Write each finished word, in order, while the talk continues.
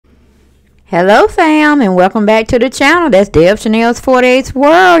Hello fam, and welcome back to the channel. That's Deb Chanel's 48th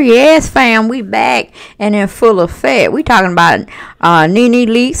World. Yes fam, we back and in full effect. We talking about Nene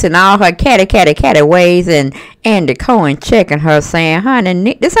Leakes and all her catty ways, and the Cohen checking her saying,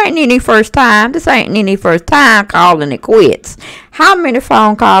 honey, this ain't Nene first time. This ain't Nene first time calling it quits. How many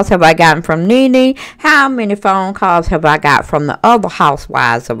phone calls have I gotten from Nene? How many phone calls have I got from the other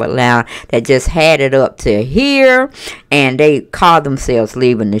housewives of Atlanta that just had it up to here and they called themselves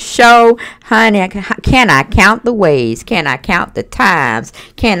leaving the show? Honey, can I count the ways? Can I count the times?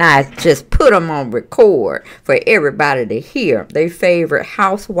 Can I just put them on record for everybody to hear? Their favorite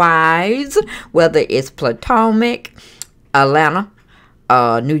housewives, whether it's Potomac, Atlanta,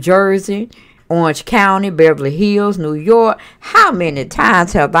 New Jersey, Orange County, Beverly Hills, New York. How many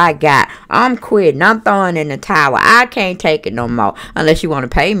times have I got, I'm quitting, I'm throwing in the towel, I can't take it no more, unless you want to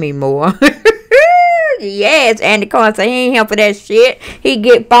pay me more. Yes, Andy Cohen said he ain't here for that shit. He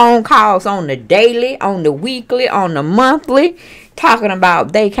get phone calls on the daily, on the weekly, on the monthly, talking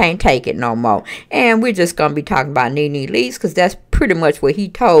about they can't take it no more. And we're just going to be talking about Nene Leakes, because that's pretty much what he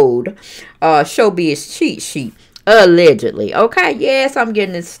told Showbiz Cheat Sheet. Allegedly. Okay, yes, I'm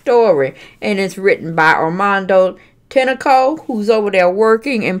getting this story, and it's written by Armando Tinoco, who's over there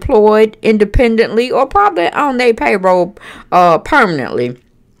working, employed independently, or probably on their payroll permanently.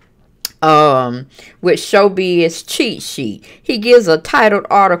 With Showbiz Cheat Sheet. He gives a titled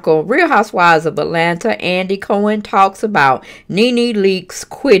article, Real Housewives of Atlanta, Andy Cohen talks about Nene Leakes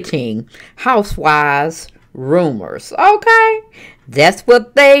quitting, housewives rumors. Okay, that's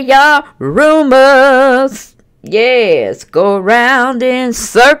what they are, rumors. Yes, go around in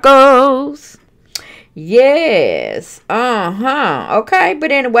circles. Yes, okay,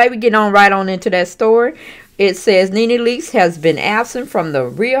 but anyway, we get on right on into that story. It says Nene Leakes has been absent from the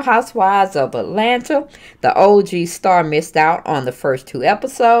Real Housewives of Atlanta. The OG Starr missed out on the first 2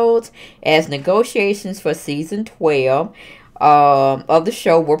 episodes as negotiations for season 12 of the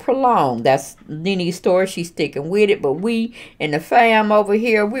show were prolonged. That's Nene's story. She's sticking with it, but we in the fam over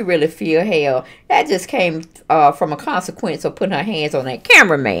here, we really feel hell. That just came from a consequence of putting her hands on that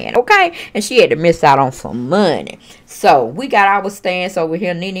cameraman, okay? And she had to miss out on some money. So we got our stance over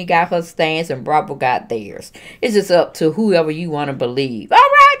here. Nene got her stance, and Bravo got theirs. It's just up to whoever you want to believe. All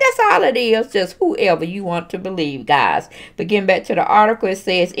right, that's all it is. Just whoever you want to believe, guys. But getting back to the article, it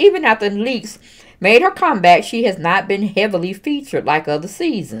says even after Leakes made her comeback, she has not been heavily featured like other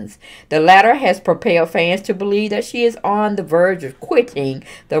seasons. The latter has propelled fans to believe that she is on the verge of quitting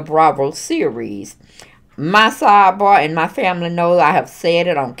the Bravo series. My sidebar and my family knows I have said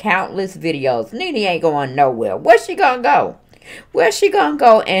it on countless videos. Nene ain't going nowhere. Where's she gonna go? Where's she gonna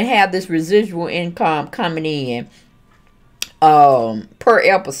go and have this residual income coming in per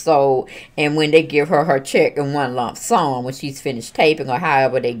episode, and when they give her check in one lump sum when she's finished taping, or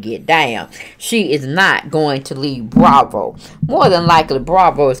however they get down? She is not going to leave Bravo. More than likely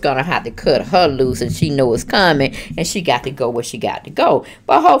Bravo is going to have to cut her loose, and she knows it's coming, and she got to go where she got to go.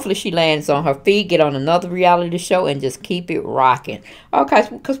 But hopefully she lands on her feet, get on another reality show, and just keep it rocking. Okay,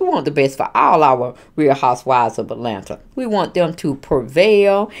 because we want the best for all our Real Housewives of Atlanta. We want them to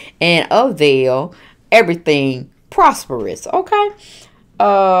prevail and avail everything prosperous. Okay,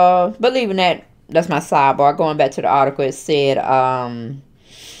 but leaving that, that's my sidebar. Going back to the article, it said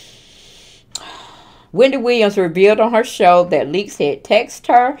Wendy Williams revealed on her show that Leakes had texted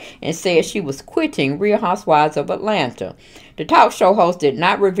her and said she was quitting Real Housewives of Atlanta. The talk show host did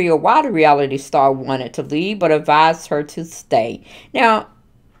not reveal why the reality star wanted to leave, but advised her to stay. Now,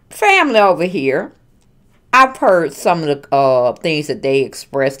 family over here, I've heard some of the things that they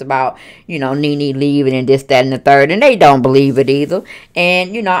expressed about, you know, Nene leaving and this, that, and the third, and they don't believe it either.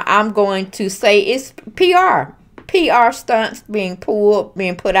 And, you know, I'm going to say it's PR. PR stunts being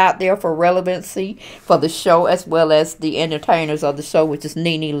put out there for relevancy for the show, as well as the entertainers of the show, which is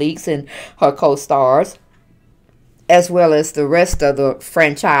Nene Leakes and her co-stars, as well as the rest of the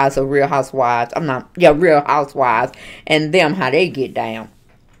franchise of Real Housewives. Real Housewives, and them, how they get down,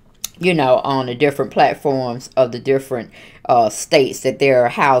 you know, on the different platforms of the different states that they're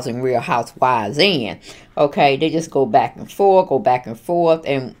housing Real Housewives in. Okay, they just go back and forth,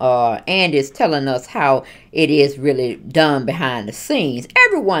 and Andy's telling us how it is really done behind the scenes.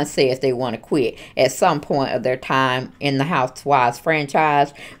 Everyone says they want to quit at some point of their time in the Housewives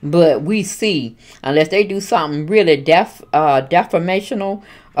franchise, but we see, unless they do something really defamational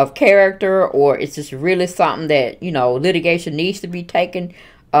of character, or it's just really something that, you know, litigation needs to be taken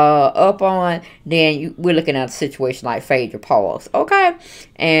up on, then we're looking at a situation like Phaedra Parks, okay?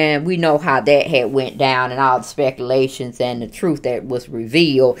 And we know how that had went down and all the speculations and the truth that was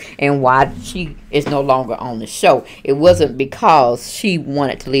revealed and why she is no longer on the show. It wasn't because she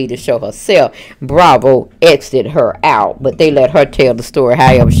wanted to leave the show herself. Bravo exited her out, but they let her tell the story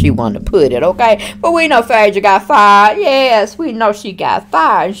however she wanted to put it, okay? But we know Phaedra got fired. Yes, we know she got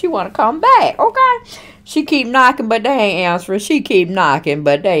fired and she want to come back, okay? She keep knocking, but they ain't answering. She keep knocking,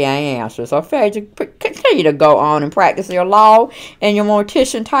 but they ain't answering. So, Phaedra, continue to go on and practice your law and your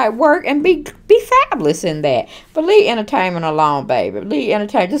mortician type work and be fabulous in that. But leave entertainment alone, baby. Leave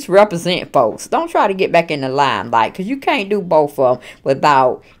entertainment. Just represent folks. Don't try to get back in the limelight because you can't do both of them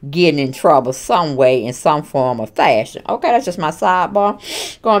without getting in trouble some way in some form or fashion. Okay, that's just my sidebar.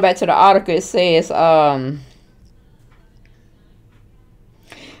 Going back to the article, it says,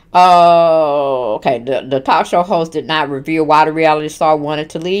 okay, the talk show host did not reveal why the reality star wanted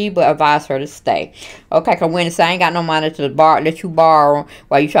to leave, but advised her to stay. Okay, because when I ain't got no money to let you borrow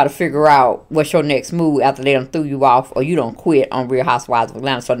while you try to figure out what's your next move after they done threw you off or you don't quit on Real Housewives of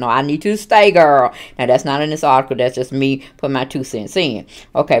Atlanta. So, no, I need you to stay, girl. Now, that's not in this article. That's just me putting my 2 cents in.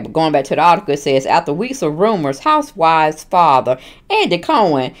 Okay, but going back to the article, it says, after weeks of rumors, Housewives' father, Andy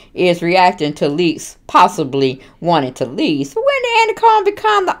Cohen, is reacting to leaks possibly wanting to leave. So when did Andy Cohen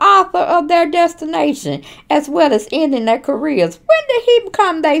become the author of their destination as well as ending their careers? When did he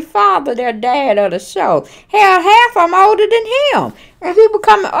become their father, their dad of the show? Hell, half of them older than him. And he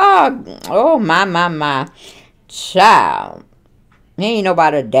become, oh my, child. He ain't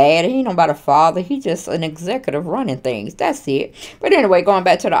nobody a dad. He ain't nobody a father. He just an executive running things. That's it. But anyway, going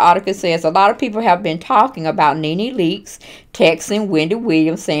back to the article, it says a lot of people have been talking about Nene Leakes texting Wendy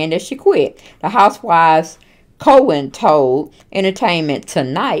Williams saying that she quit. The Housewives Cohen told Entertainment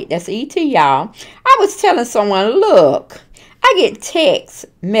Tonight, that's ET, y'all. I was telling someone, look, I get text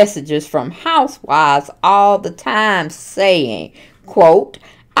messages from housewives all the time saying, quote,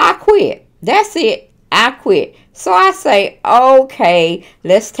 I quit. That's it. I quit. So I say, okay,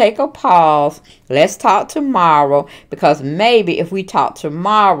 let's take a pause. Let's talk tomorrow because maybe if we talk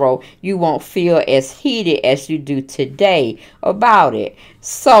tomorrow, you won't feel as heated as you do today about it.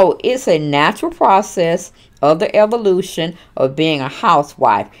 So it's a natural process of the evolution of being a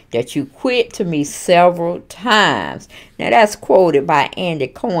housewife that you quit to me several times. Now that's quoted by Andy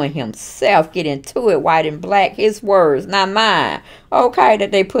Cohen himself. Get into it, white and black, his words, not mine. Okay,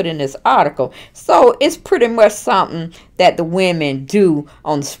 that they put in this article. So it's pretty much something that the women do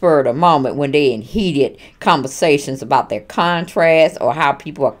on the spur of the moment when they're in heated conversations about their contracts or how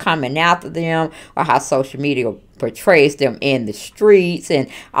people are coming after them or how social media portrays them in the streets and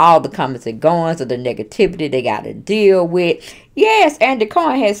all the comings and goings of the negativity they got to deal with. Yes, Andy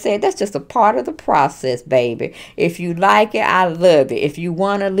Cohen has said that's just a part of the process, baby. If you like it, I love it. If you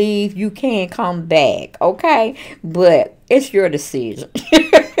want to leave, you can come back, okay? But it's your decision.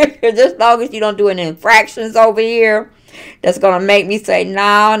 Just as long as you don't do any infractions over here, that's going to make me say,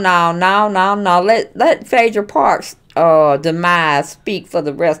 no. Let Phaedra Parks' demise speak for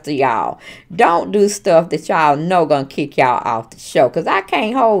the rest of y'all. Don't do stuff that y'all know going to kick y'all off the show. Because I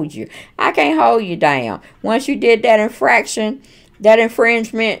can't hold you. I can't hold you down. Once you did that infraction, that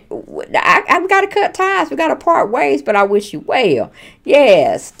infringement, I've got to cut ties. We got to part ways, but I wish you well.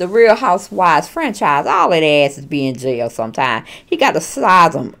 Yes, the Real Housewives franchise, all that ass is be in jail sometime. He got to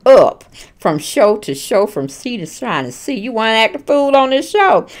size them up from show to show, from sea to trying to see. You want to act a fool on this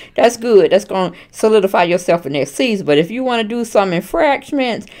show? That's good. That's going to solidify yourself for next season. But if you want to do some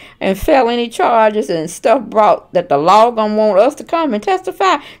infractions and felony charges and stuff brought that the law going to want us to come and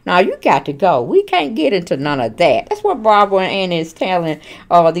testify, now you got to go. We can't get into none of that. That's what Barbara and Annie is telling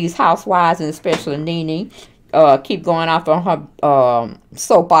these housewives, and especially Nene. Keep going off on her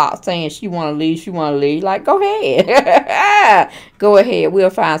soapbox saying she want to leave. Like, go ahead. Go ahead. We'll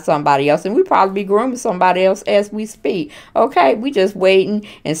find somebody else. And we probably be grooming somebody else as we speak. Okay? We just waiting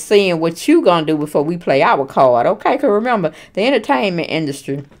and seeing what you going to do before we play our card. Okay? Because remember, the entertainment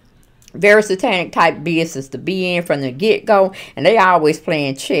industry, very satanic type business to be in from the get-go, and they always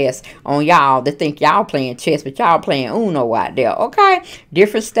playing chess on y'all that think y'all playing chess, but y'all playing Uno out there, okay?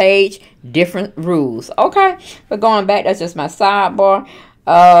 Different stage, different rules, okay? But going back, that's just my sidebar.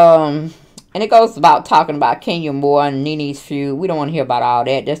 And it goes about talking about Kenya Moore and Nene's feud. We don't want to hear about all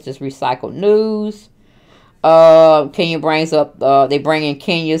that. That's just recycled news. Kenya brings up, they bring in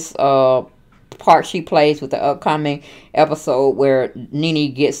Kenya's part she plays with the upcoming episode where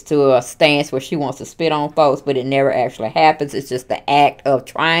Nene gets to a stance where she wants to spit on folks, but it never actually happens. It's just the act of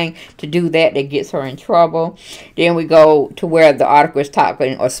trying to do that gets her in trouble. Then we go to where the article is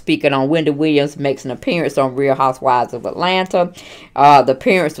talking or speaking on Wendy Williams makes an appearance on Real Housewives of Atlanta. The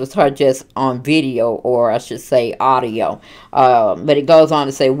appearance was her just on video, or I should say audio. But it goes on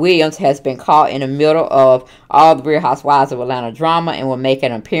to say Williams has been caught in the middle of all the Real Housewives of Atlanta drama and will make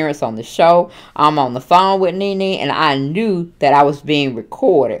an appearance on the show. I'm on the phone with Nene and I knew that I was being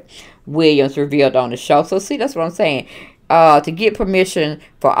recorded, Williams revealed on the show. So see, that's what I'm saying. To get permission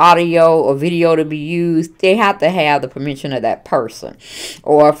for audio or video to be used, they have to have the permission of that person.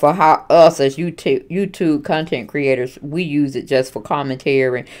 Or for how us as YouTube content creators, we use it just for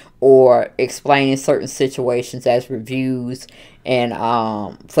commentary or explaining certain situations as reviews, and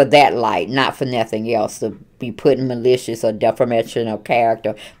for that light, not for nothing else, to be putting malicious or defamation of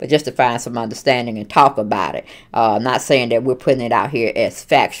character, but just to find some understanding and talk about it. Not saying that we're putting it out here as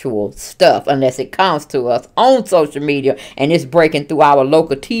factual stuff unless it comes to us on social media and it's breaking through our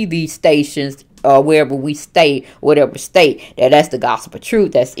local TV stations, wherever we stay, whatever state, that's the gospel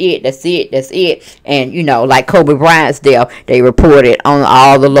truth. That's it. And you know, like Kobe Bryant's death, they reported on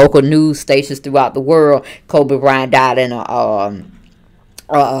all the local news stations throughout the world. Kobe Bryant died in a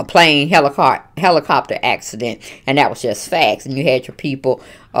plane helicopter accident, and that was just facts. And you had your people,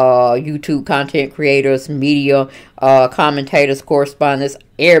 YouTube content creators, media, commentators, correspondents,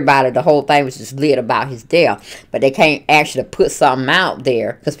 everybody. The whole thing was just lit about his death, but they can't actually put something out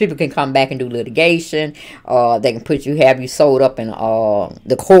there because people can come back and do litigation. They can have you sold up in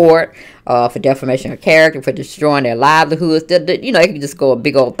the court for defamation of character, for destroying their livelihoods. You know, it can just go a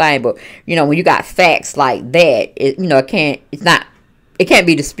big old thing. But you know, when you got facts like that, it can't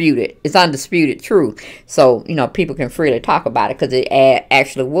be disputed. It's undisputed truth. So, you know, people can freely talk about it because it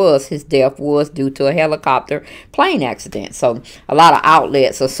actually was, his death was due to a helicopter plane accident. So, a lot of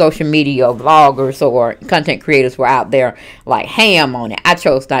outlets or social media vloggers or content creators were out there like ham on it. I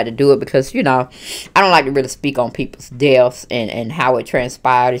chose not to do it because, you know, I don't like to really speak on people's deaths and how it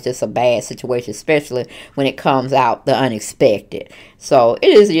transpired. It's just a bad situation, especially when it comes out the unexpected. So, it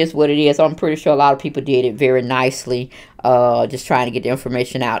is just what it is. I'm pretty sure a lot of people did it very nicely. Just trying to get the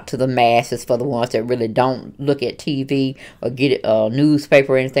information out to the masses. For the ones that really don't look at TV or get a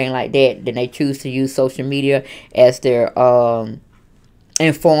newspaper or anything like that, then they choose to use social media as their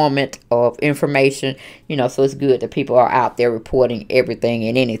informant of information. You know, so it's good that people are out there reporting everything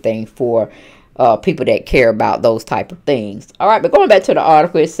and anything for people that care about those type of things. All right, but going back to the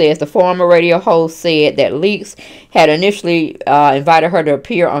article, it says the former radio host said that Leaks had initially invited her to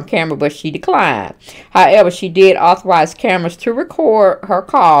appear on camera, but she declined. However, she did authorize cameras to record her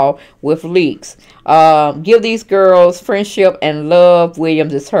call with Leaks. Give these girls friendship and love,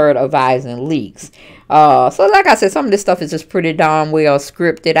 Williams is heard advising Leaks. So like I said, some of this stuff is just pretty darn well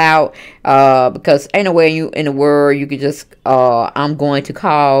scripted out, because ain't no way in the world you could just, I'm going to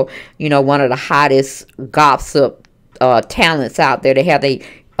call, you know, one of the hottest gossip talents out there. They have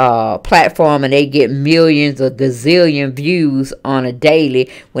a platform and they get millions or gazillion views on a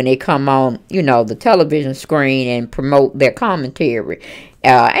daily when they come on, you know, the television screen and promote their commentary.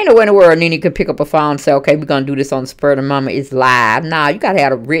 Ain't no way in the world Nene could pick up a phone and say, okay, we're going to do this on the spur of the moment. It's live. Nah, you got to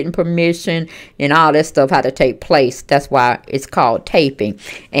have a written permission and all that stuff had to take place. That's why it's called taping.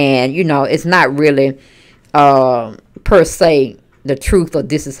 And, you know, it's not really per se the truth of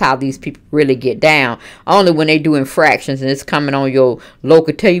this is how these people really get down. Only when they do infractions and it's coming on your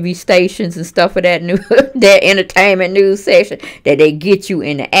local TV stations and stuff of that that entertainment news section that they get you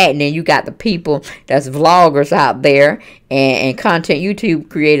in the act. And then you got the people that's vloggers out there and content YouTube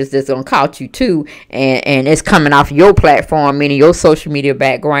creators that's gonna caught you too, and it's coming off your platform, meaning your social media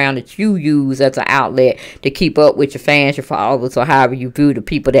background that you use as an outlet to keep up with your fans, your followers, or however you view the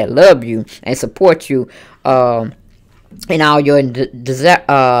people that love you and support you in all your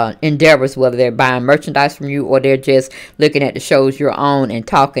endeavors, whether they're buying merchandise from you or they're just looking at the shows you're on and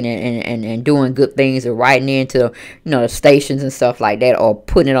talking and doing good things and writing into, you know, the stations and stuff like that, or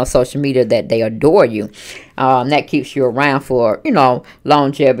putting it on social media that they adore you. That keeps you around for, you know,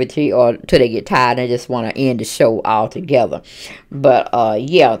 longevity or till they get tired and just want to end the show altogether. But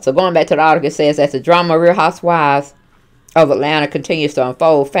yeah, so going back to the article, it says as the drama Real Housewives of Atlanta continues to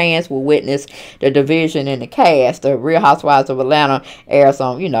unfold, fans will witness the division in the cast. The Real Housewives of Atlanta airs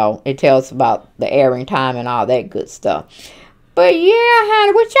on, you know, it tells about the airing time and all that good stuff. But yeah,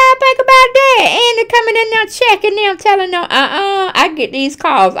 honey, what y'all think about that? And they coming in there checking them, telling them, I get these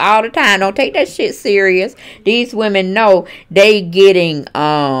calls all the time. Don't take that shit serious. These women know they getting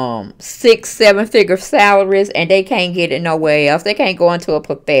 6-7 figure salaries, and they can't get it nowhere else. They can't go into a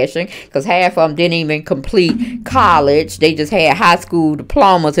profession because half of them didn't even complete college. They just had high school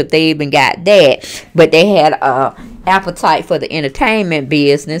diplomas if they even got that. But they had appetite for the entertainment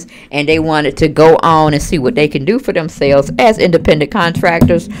business, and they wanted to go on and see what they can do for themselves as independent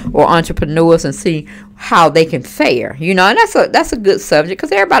contractors or entrepreneurs and see how they can fare, you know. And that's a good subject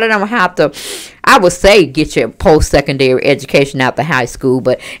because everybody don't have to, I would say, get your post-secondary education out the high school,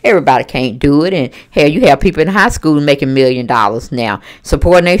 but everybody can't do it. And hell, you have people in high school making $1 million now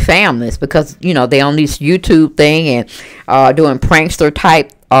supporting their families because, you know, they on this YouTube thing and doing prankster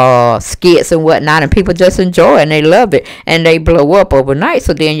type skits and whatnot, and people just enjoy it and they love it and they blow up overnight.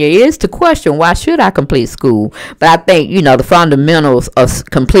 So then it is the question, why should I complete school? But I think, you know, the fundamentals of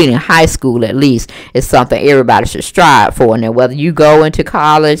completing high school at least is something everybody should strive for. And then whether you go into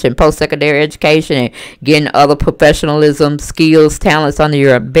college and post-secondary education and getting other professionalism, skills, talents under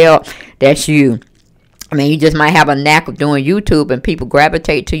your belt, that's you. I mean, you just might have a knack of doing YouTube and people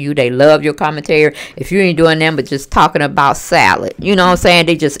gravitate to you. They love your commentary. If you ain't doing them but just talking about salad, you know what I'm saying?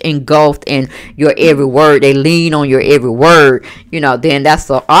 They just engulfed in your every word. They lean on your every word, you know, then that's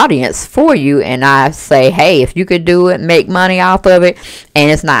the audience for you. And I say, hey, if you could do it, make money off of it, and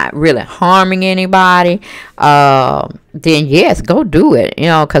it's not really harming anybody, then yes, go do it, you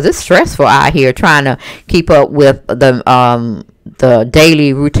know, because it's stressful out here trying to keep up with the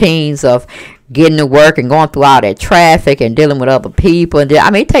daily routines of getting to work and going through all that traffic and dealing with other people. And I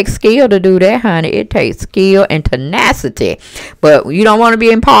mean, it takes skill to do that, honey. It takes skill and tenacity. But you don't want to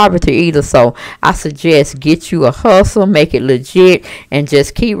be in poverty either. So I suggest get you a hustle, make it legit, and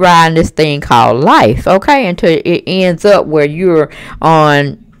just keep riding this thing called life, okay? Until it ends up where you're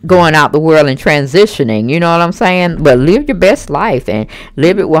on going out the world and transitioning, you know what I'm saying? But live your best life and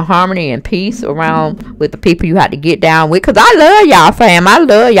live it with harmony and peace around with the people you have to get down with. Because I love y'all, fam. I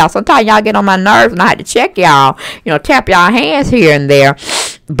love y'all. Sometimes y'all get on my nerves and I have to check y'all, you know, tap y'all hands here and there.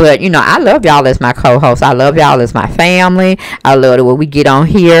 But, you know, I love y'all as my co-host. I love y'all as my family. I love it when we get on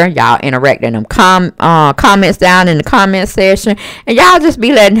here. Y'all interact in them comments down in the comment section. And y'all just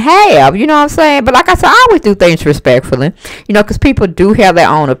be letting have, you know what I'm saying? But like I said, I always do things respectfully. You know, because people do have their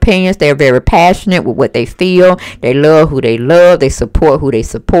own opinions. They're very passionate with what they feel. They love who they love. They support who they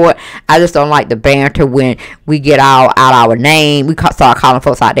support. I just don't like the banter when we get out our name. We start calling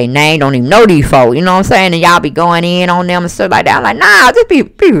folks out their name. Don't even know these folks. You know what I'm saying? And y'all be going in on them and stuff like that. I'm like, nah, just be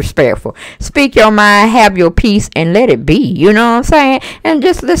respectful. Speak your mind, have your peace, and let it be. You know what I'm saying? And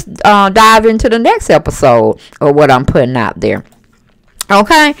just let's dive into the next episode of what I'm putting out there.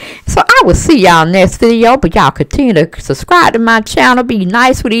 Okay, so I will see y'all next video, but y'all continue to subscribe to my channel, be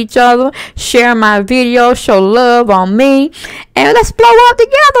nice with each other, share my videos, show love on me, and let's blow up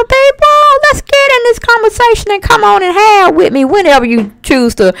together, people. Let's get in this conversation and come on and have with me whenever you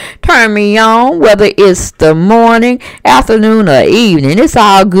choose to turn me on, whether it's the morning, afternoon, or evening. It's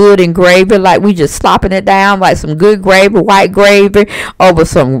all good and gravy, like we just slopping it down like some good gravy, white gravy, over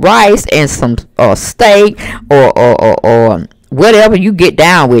some rice and some steak or whatever you get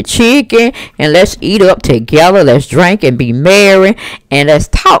down with, chicken, and let's eat up together. Let's drink and be merry, and let's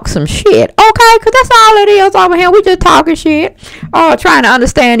talk some shit, okay? Because that's all it is over here. We just talking shit, trying to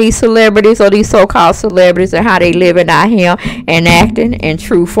understand these celebrities or these so-called celebrities and how they living out here and acting in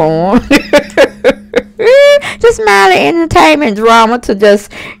true form. Just mild entertainment drama to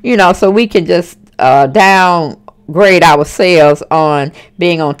just, you know, so we can just downgrade ourselves on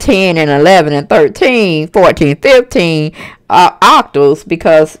being on 10 and 11 and 13, 14, 15 octals,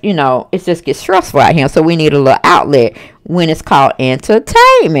 because, you know, it just gets stressful out here. So we need a little outlet when it's called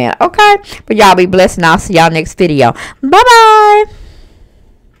entertainment, okay? But y'all be blessed, and I'll see y'all next video. Bye-bye.